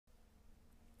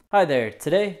Hi there,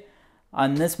 today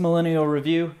on this Millennial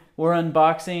Review we're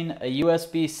unboxing a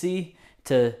USB-C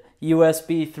to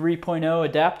USB 3.0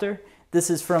 adapter. This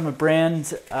is from a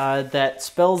brand that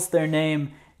spells their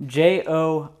name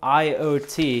Joiot.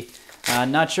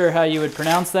 Not sure how you would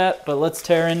pronounce that, but let's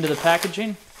tear into the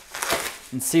packaging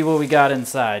and see what we got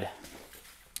inside.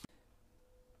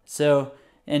 So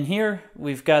in here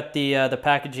we've got the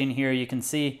packaging here. You can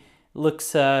see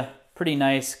looks pretty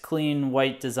nice, clean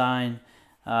white design.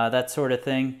 That sort of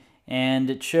thing, and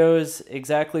it shows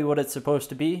exactly what it's supposed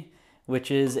to be,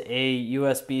 which is a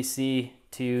USB-C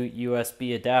to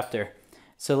USB adapter.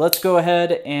 So let's go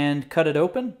ahead and cut it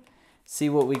open, see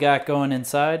what we got going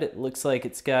inside. It looks like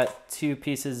it's got two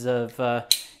pieces of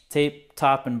tape,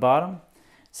 top and bottom.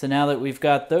 So now that we've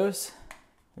got those,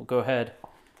 we'll go ahead,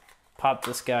 pop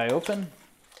this guy open,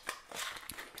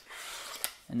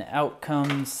 and out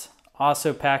comes,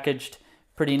 also packaged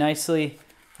pretty nicely,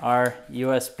 our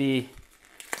USB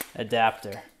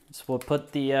adapter. So we'll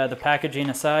put the packaging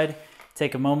aside,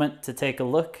 take a moment to take a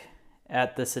look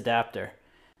at this adapter.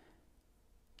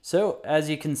 So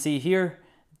as you can see here,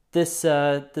 this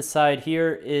side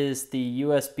here is the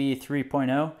USB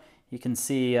 3.0. You can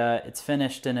see it's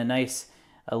finished in a nice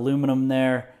aluminum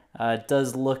there. It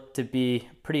does look to be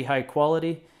pretty high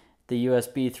quality. The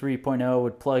USB 3.0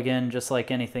 would plug in just like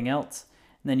anything else.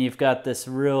 And then you've got this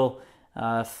real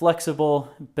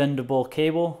flexible, bendable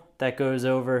cable that goes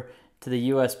over to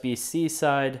the USB-C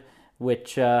side,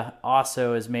 which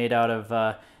also is made out of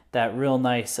that real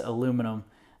nice aluminum.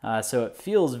 So it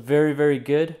feels very, very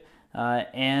good.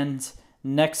 And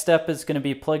next step is going to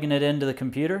be plugging it into the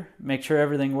computer, make sure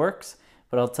everything works.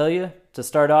 But I'll tell you, to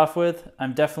start off with,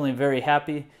 I'm definitely very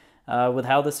happy with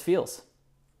how this feels.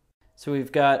 So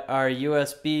we've got our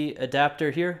USB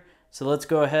adapter here. So let's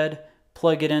go ahead,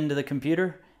 plug it into the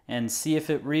computer, and see if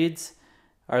it reads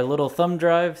our little thumb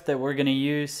drive that we're going to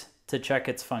use to check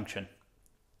its function.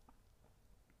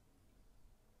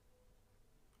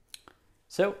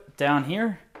 So down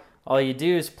here, all you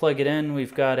do is plug it in.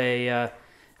 We've got a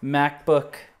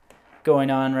Macbook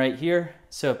going on right here,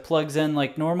 so it plugs in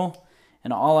like normal.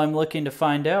 And all I'm looking to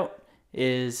find out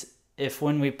is if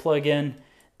when we plug in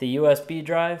the USB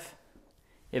drive,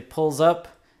 it pulls up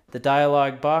the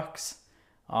dialog box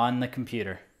on the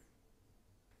computer.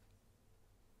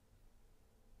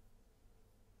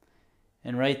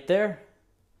 And right there,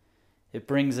 it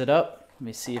brings it up. Let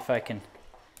me see if I can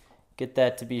get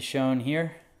that to be shown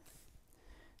here.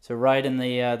 So right in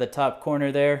the top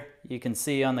corner there, you can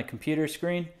see on the computer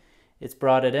screen, it's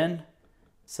brought it in.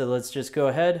 So let's just go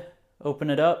ahead,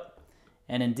 open it up,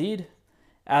 and indeed,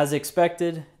 as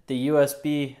expected, the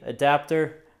USB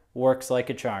adapter works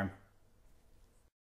like a charm.